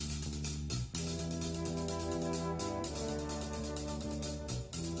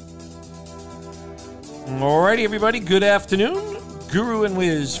Alrighty, everybody. Good afternoon. Guru and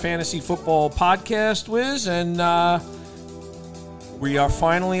Wiz Fantasy Football Podcast, Wiz, and we are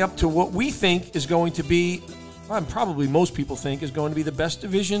finally up to what we think is going to be, and probably most people think, is going to be the best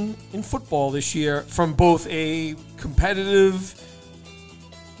division in football this year from both a competitive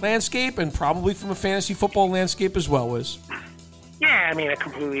landscape and probably from a fantasy football landscape as well, Wiz. Yeah, I mean, I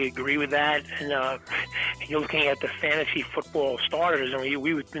completely agree with that. And you're looking at the fantasy football starters, and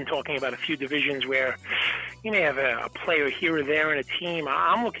we've been talking about a few divisions where you may have a player here or there in a team.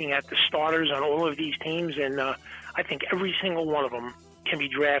 I'm looking at the starters on all of these teams, and I think every single one of them can be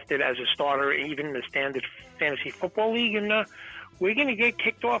drafted as a starter, even in the standard fantasy football league. And we're going to get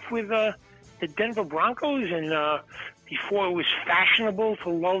kicked off with the Denver Broncos, and before it was fashionable to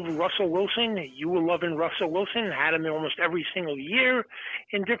love Russell Wilson, you were loving Russell Wilson, had him almost every single year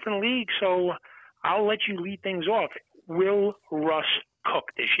in different leagues. So I'll let you lead things off. Will Russ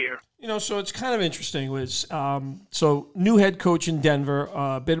cook this year? You know, so it's kind of interesting. Wiz. So new head coach in Denver,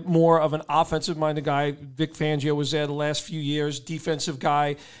 a bit more of an offensive-minded guy. Vic Fangio was there the last few years, defensive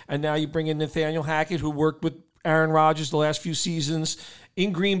guy. And now you bring in Nathaniel Hackett, who worked with Aaron Rodgers the last few seasons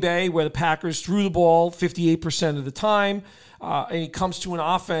in Green Bay, where the Packers threw the ball 58% of the time. And he comes to an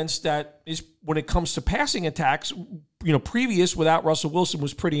offense that is, when it comes to passing attacks, you know, previous without Russell Wilson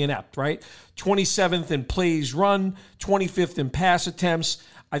was pretty inept, right? 27th in plays run, 25th in pass attempts.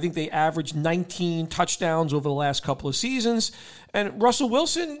 I think they averaged 19 touchdowns over the last couple of seasons. And Russell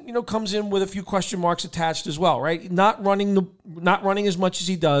Wilson, you know, comes in with a few question marks attached as well, right? Not running as much as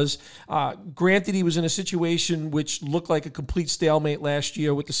he does. Granted, he was in a situation which looked like a complete stalemate last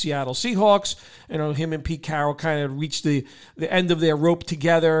year with the Seattle Seahawks. You know, him and Pete Carroll kind of reached the end of their rope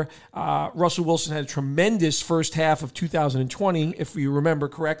together. Russell Wilson had a tremendous first half of 2020, if you remember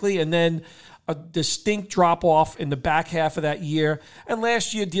correctly, and then a distinct drop-off in the back half of that year. And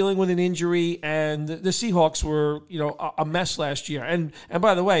last year, dealing with an injury, and the Seahawks were, you know, a mess last year. And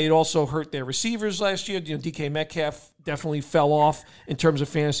by the way, it also hurt their receivers last year. You know, DK Metcalf definitely fell off in terms of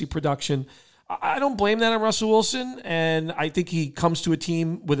fantasy production. I don't blame that on Russell Wilson, and I think he comes to a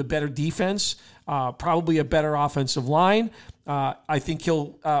team with a better defense, probably a better offensive line. I think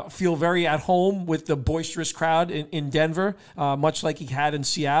he'll feel very at home with the boisterous crowd in Denver, much like he had in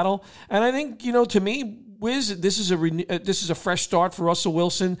Seattle. And I think, you know, to me, Wiz, this is a fresh start for Russell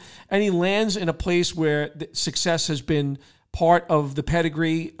Wilson, and he lands in a place where success has been part of the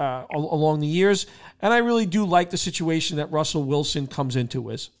pedigree along the years. And I really do like the situation that Russell Wilson comes into,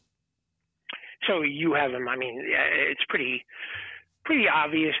 Wiz. So you have him. I mean, it's pretty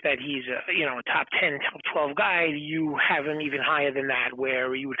obvious that he's a top 10, top 12 guy. You have him even higher than that,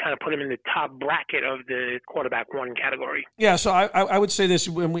 where you would kind of put him in the top bracket of the quarterback one category. Yeah, so I would say this,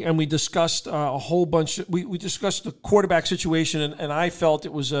 we discussed a whole bunch. We discussed the quarterback situation, and I felt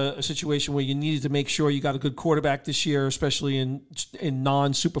it was a situation where you needed to make sure you got a good quarterback this year, especially in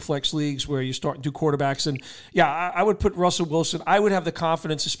non-superflex leagues where you start to do quarterbacks. And yeah, I would put Russell Wilson. I would have the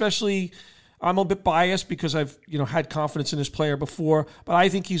confidence, especially. I'm a bit biased because I've had confidence in this player before, but I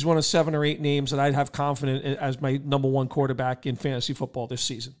think he's one of 7 or 8 names that I'd have confident as my number one quarterback in fantasy football this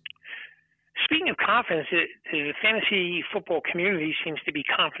season. Speaking of confidence, the fantasy football community seems to be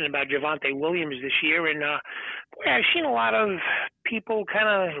confident about Javonte Williams this year, and I've seen a lot of people kind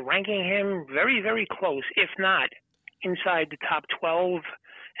of ranking him very, very close, if not inside the top 12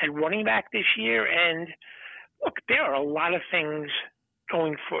 at running back this year. And look, there are a lot of things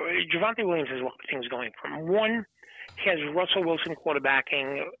going for Javonte Williams has a lot of things going for him. One, he has Russell Wilson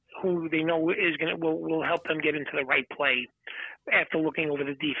quarterbacking, who they know will help them get into the right play after looking over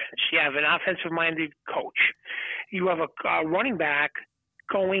the defense. You have an offensive-minded coach. You have a running back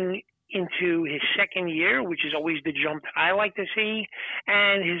going into his second year, which is always the jump that I like to see.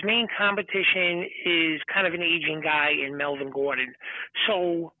 And his main competition is kind of an aging guy in Melvin Gordon.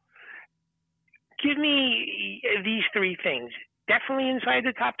 So give me these 3 things. Definitely inside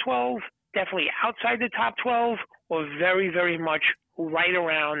the top 12, definitely outside the top 12, or very, very much right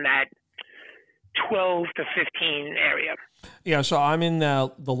around that 12 to 15 area. Yeah, so I'm in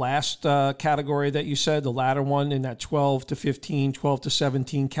the last category that you said, the latter one, in that 12 to 15, 12 to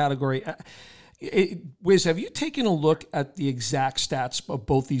 17 category. Wiz, have you taken a look at the exact stats of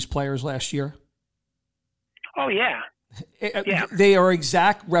both these players last year? Oh, yeah. Yeah. They are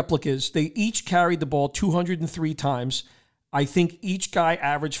exact replicas. They each carried the ball 203 times. I think each guy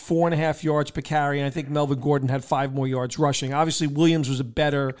averaged 4.5 yards per carry, and I think Melvin Gordon had 5 more yards rushing. Obviously, Williams was a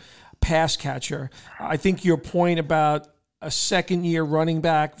better pass catcher. I think your point about a second-year running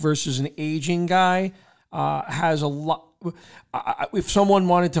back versus an aging guy has a lot. If someone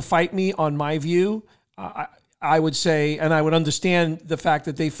wanted to fight me on my view, I would say, and I would understand the fact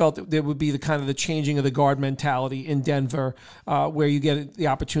that they felt that there would be the kind of the changing of the guard mentality in Denver, where you get the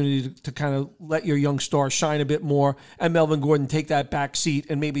opportunity to kind of let your young star shine a bit more, and Melvin Gordon take that back seat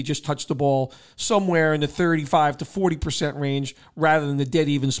and maybe just touch the ball somewhere in the 35 to 40% range rather than the dead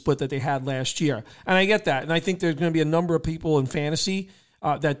even split that they had last year. And I get that, and I think there's going to be a number of people in fantasy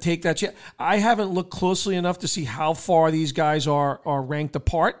that take that chance. I haven't looked closely enough to see how far these guys are ranked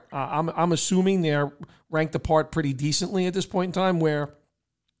apart. I'm assuming they're ranked apart pretty decently at this point in time, where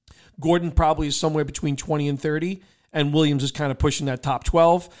Gordon probably is somewhere between 20 and 30, and Williams is kind of pushing that top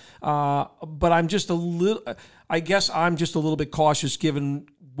 12. But I'm just a little bit cautious given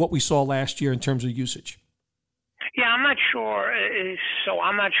what we saw last year in terms of usage. Yeah, I'm not sure. So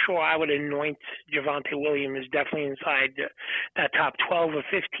I'm not sure I would anoint Javonte Williams definitely inside that top 12 or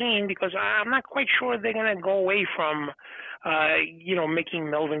 15, because I'm not quite sure they're going to go away from, making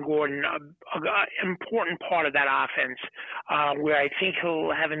Melvin Gordon an important part of that offense, where I think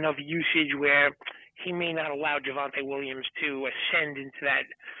he'll have enough usage where he may not allow Javonte Williams to ascend into that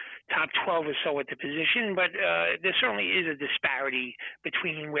top 12 or so at the position. But there certainly is a disparity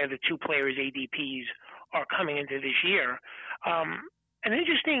between where the two players' ADPs are coming into this year. An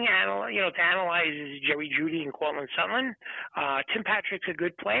interesting to analyze is Jerry Jeudy and Cortland Sutton. Tim Patrick's a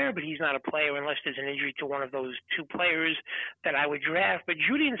good player, but he's not a player unless there's an injury to one of those two players that I would draft. But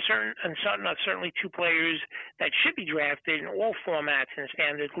Jeudy and Sutton are certainly two players that should be drafted in all formats in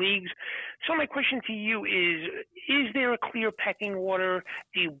standard leagues. So my question to you is there a clear pecking order?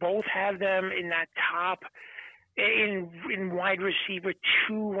 Do you both have them in that top in wide receiver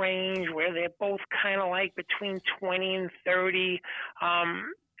 2 range, where they're both kind of like between 20 and 30,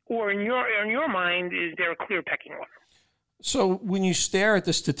 or in your mind, is there a clear pecking order? So when you stare at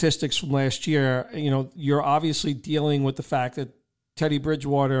the statistics from last year, you're obviously dealing with the fact that Teddy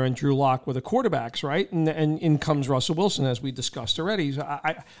Bridgewater and Drew Lock were the quarterbacks, right? And in comes Russell Wilson, as we discussed already. So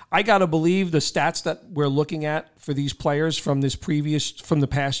I got to believe the stats that we're looking at for these players from the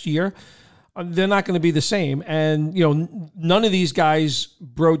past year, they're not going to be the same. And, none of these guys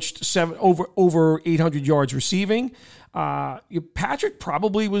broached over 800 yards receiving. Patrick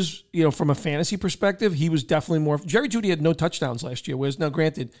probably was, from a fantasy perspective, he was definitely more. Jerry Jeudy had no touchdowns last year, whereas now,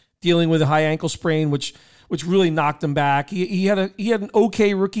 granted, dealing with a high ankle sprain, which really knocked him back. He had an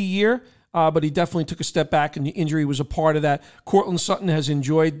okay rookie year, but he definitely took a step back, and the injury was a part of that. Cortland Sutton has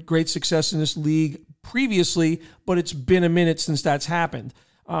enjoyed great success in this league previously, but it's been a minute since that's happened.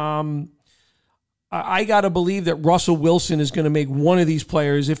 I got to believe that Russell Wilson is going to make one of these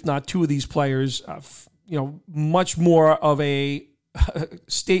players, if not two of these players, much more of a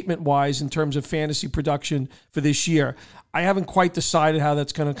statement-wise in terms of fantasy production for this year. I haven't quite decided how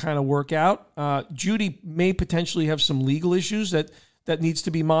that's going to kind of work out. Jeudy may potentially have some legal issues that needs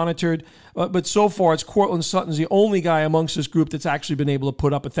to be monitored, but so far it's Cortland Sutton's the only guy amongst this group that's actually been able to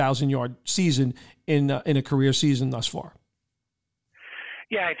put up 1,000-yard season in a career season thus far.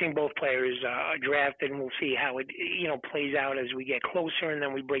 Yeah, I think both players are drafted, and we'll see how it plays out as we get closer, and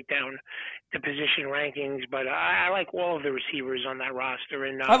then we break down the position rankings. But I like all of the receivers on that roster,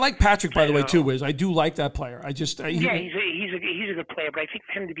 and I like Patrick, by the way, too. Wiz, I do like that player. He's a good player, but I think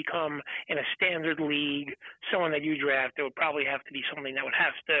for him to become in a standard league, someone that you draft, it would probably have to be something that would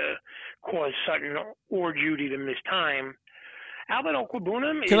have to cause Sutton or Jeudy to miss time. Albert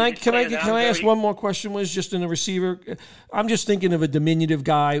Okwuegbunam. Can I ask one more question? Was just in the receiver. I'm just thinking of a diminutive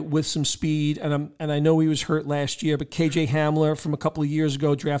guy with some speed, and I know he was hurt last year, but KJ Hamler from a couple of years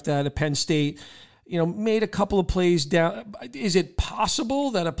ago, drafted out of Penn State, made a couple of plays down. Is it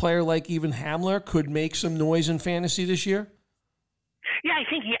possible that a player like even Hamler could make some noise in fantasy this year? Yeah, I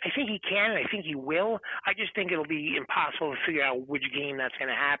think he can, and I think he will. I just think it'll be impossible to figure out which game that's going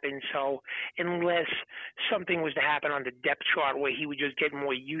to happen. So unless something was to happen on the depth chart where he would just get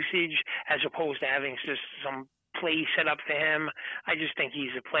more usage as opposed to having just some play set up for him, I just think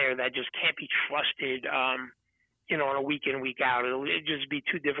he's a player that just can't be trusted. On a week in, week out, it'll just be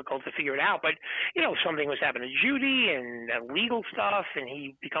too difficult to figure it out. But, something was happening to Jeudy and legal stuff, and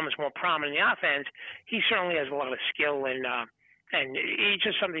he becomes more prominent in the offense. He certainly has a lot of skill, and it's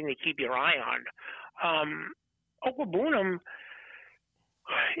just something to keep your eye on. Okwuegbunam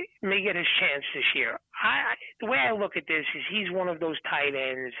may get his chance this year. The way I look at this is he's one of those tight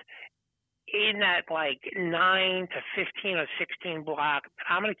ends in that 9 to 15 or 16 block.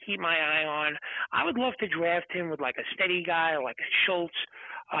 I'm going to keep my eye on. I would love to draft him with a steady guy like a Schultz,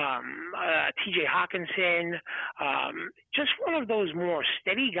 TJ Hawkinson, just one of those more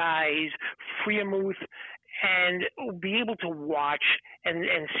steady guys, Freiermuth, and be able to watch and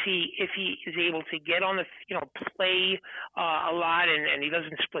see if he is able to get on the, play a lot, and he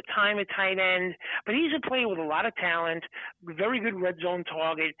doesn't split time at tight end. But he's a player with a lot of talent, very good red zone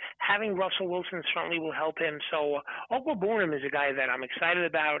target. Having Russell Wilson certainly will help him. So Okwuegbunam is a guy that I'm excited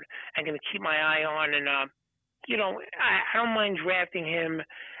about and going to keep my eye on. And, I don't mind drafting him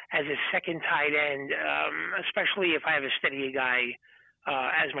as a second tight end, especially if I have a steadier guy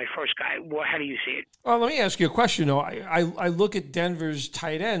as my first guy. Well, how do you see it? Well, let me ask you a question, though. I look at Denver's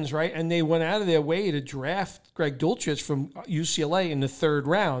tight ends, right, and they went out of their way to draft Greg Dulcich from UCLA in the third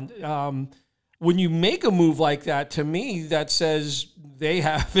round. When you make a move like that, to me, that says they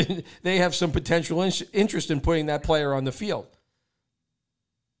have some potential interest in putting that player on the field.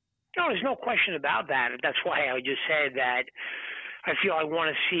 No, there's no question about that. That's why I just said that I feel I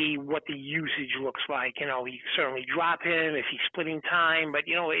want to see what the usage looks like. You certainly drop him if he's splitting time, but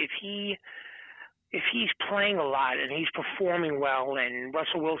if he's playing a lot and he's performing well and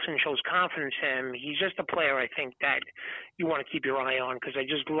Russell Wilson shows confidence in him, he's just a player I think that you want to keep your eye on, because I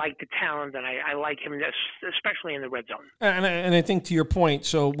just like the talent and I like him, especially in the red zone. And I think to your point,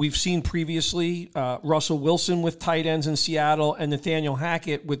 so we've seen previously Russell Wilson with tight ends in Seattle and Nathaniel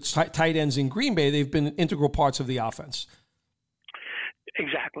Hackett with tight ends in Green Bay. They've been integral parts of the offense.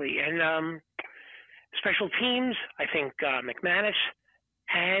 Exactly. And special teams, I think McManus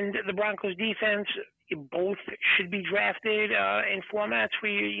and the Broncos defense both should be drafted in formats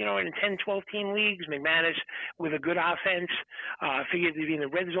where in 10, 12-team leagues. McManus with a good offense, figured to be in the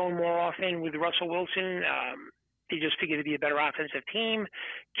red zone more often with Russell Wilson. They just figured to be a better offensive team.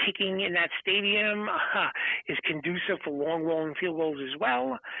 Kicking in that stadium is conducive for long field goals as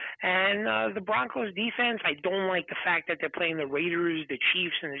well. And the Broncos defense, I don't like the fact that they're playing the Raiders, the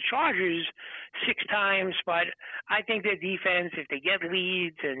Chiefs, and the Chargers 6 times. But I think their defense, if they get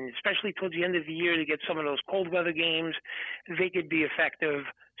leads, and especially towards the end of the year, to get some of those cold weather games, they could be effective.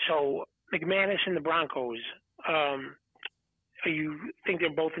 So McManus and the Broncos, you think they're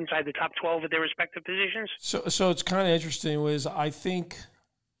both inside the top 12 at their respective positions? So it's kind of interesting, I think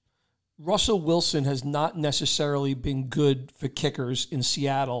Russell Wilson has not necessarily been good for kickers in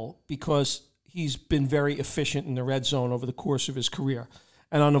Seattle because he's been very efficient in the red zone over the course of his career.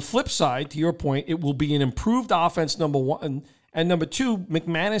 And on the flip side, to your point, it will be an improved offense, number one. And number two,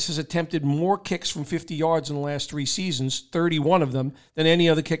 McManus has attempted more kicks from 50 yards in the last 3 seasons, 31 of them, than any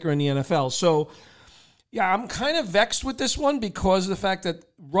other kicker in the NFL. So, yeah, I'm kind of vexed with this one because of the fact that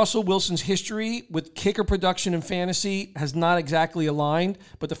Russell Wilson's history with kicker production and fantasy has not exactly aligned.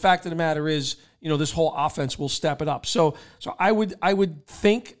 But the fact of the matter is, this whole offense will step it up. So I would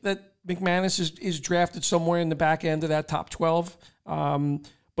think that McManus is drafted somewhere in the back end of that top 12.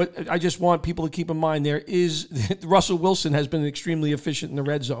 But I just want people to keep in mind Russell Wilson has been extremely efficient in the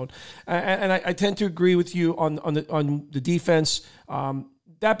red zone, and I tend to agree with you on the defense.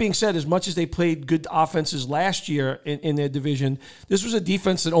 That being said, as much as they played good offenses last year in their division, this was a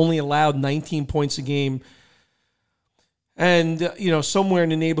defense that only allowed 19 points a game and, somewhere in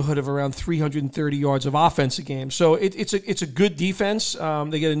the neighborhood of around 330 yards of offense a game. So it's a good defense.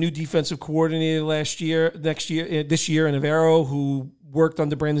 They get a new defensive coordinator this year, in Navarro, who worked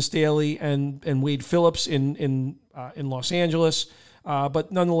under Brandon Staley and Wade Phillips in Los Angeles.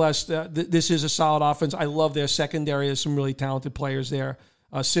 But nonetheless, this is a solid offense. I love their secondary. There's some really talented players there.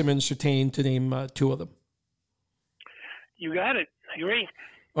 Simmons, Surtain, to name 2 of them. You got it. I agree.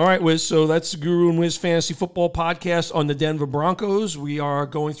 All right, Wiz. So that's the Guru and Wiz Fantasy Football Podcast on the Denver Broncos. We are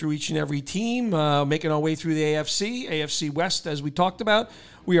going through each and every team, making our way through the AFC West, as we talked about.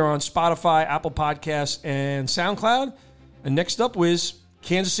 We are on Spotify, Apple Podcasts, and SoundCloud. And next up, Wiz,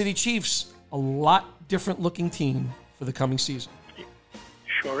 Kansas City Chiefs, a lot different looking team for the coming season.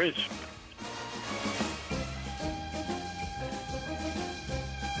 Sure is.